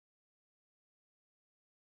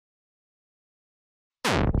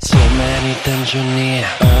に単純に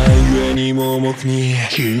愛ゆえに盲目に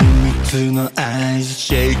秘密の合図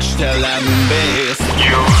シェイクしたラムベース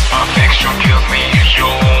Your affection kills me Your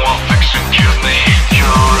affection kills me Your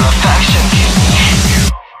affection kills me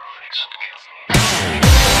Your affection kills me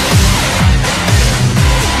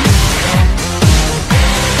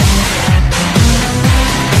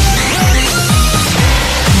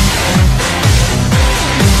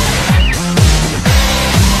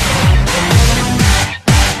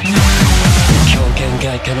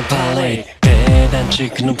外貨のパレードペダンチ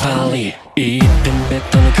ックのパリ一点ベ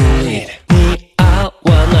ッドのグリード似合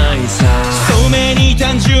わないさそうめに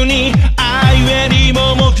単純に愛ゆえに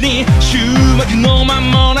盲目に終幕の間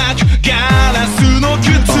もなくガラスの靴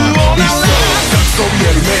を鳴らすそび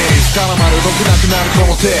えるメイズ絡まる毒なくなるこ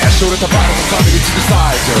の手しょれたバルの髪につく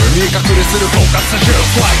サイト見隠れする狡猾さ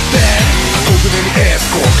Just like that 箱舟にエス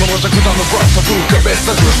コーこの弱弾のブラスタブーカベス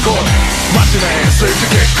タドレスコードマジな演出で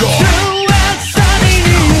結構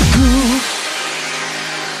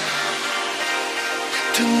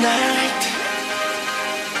Tonight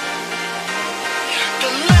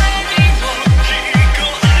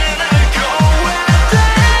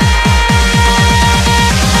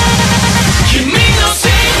君のシ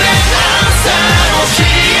ークレットアンサー教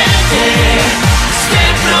えてステ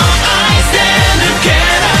ップのアイスで抜け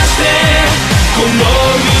出してこの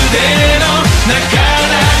腕の中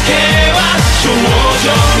だけは少女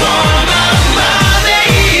のままで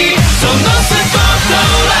いいそのスポット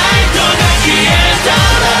ライトが消えた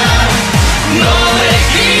らノーエ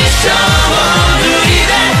キションを脱い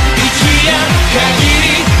で一夜限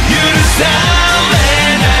り許され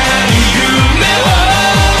ない夢を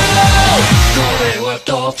これはト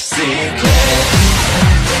ップシークレッ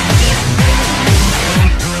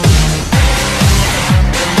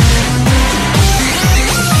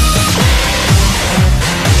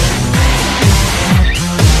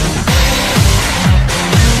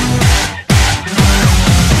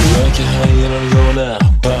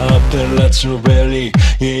トラチのベリ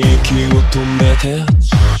ー息を止めて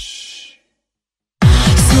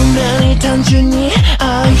そんなに単純に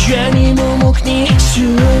愛ゆえに盲目に終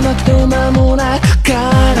幕と間もなくガ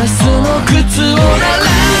ラスの靴を鳴ら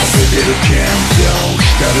す出る剣道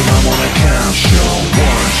浸る間もなく干渉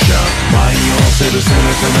One shot 舞い寄せる攻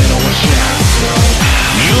めた目のワンシャン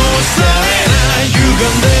許されない歪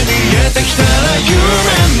んで見えてきたら夢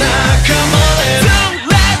仲間で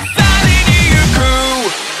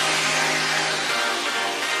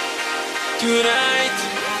Tonight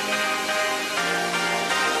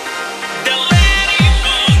誰に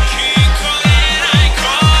も聞こえない声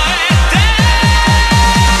で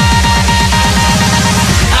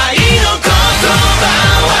愛の言葉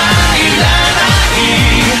はいらない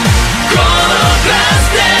このグラス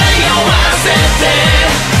で酔わせて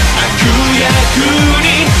悪役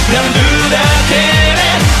になるだけで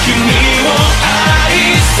君を愛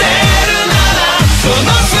せるならその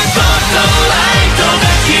スポットライトが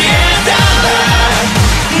消え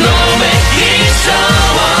ノーメキション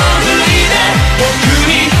を脱いで僕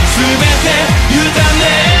に全て委ね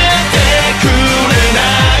てくれな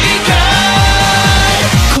いかい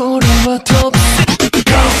これはトップ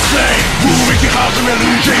完成無益始める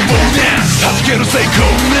J-Ball Dance 弾ける成功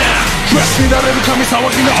なドレスになれる神騒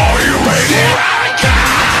ぎの Are you ready?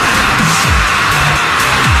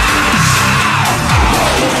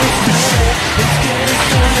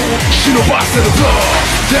 忍ばせる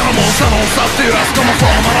ぞ手のもんさのんさって揺らすかもそ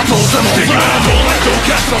のまま当然の敵はどうなどう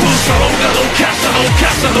かしたどうしたろうがどうかしたどうか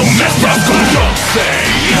したどうメスラスコンドセ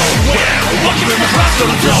イ Yo yeah 脇目もフラッシュ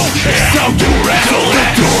の Don't care So do it Do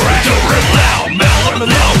it Do it Do it loud Mellow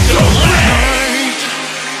Mellow Do it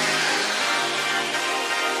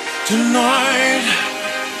Tonight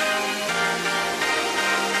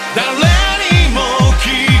Tonight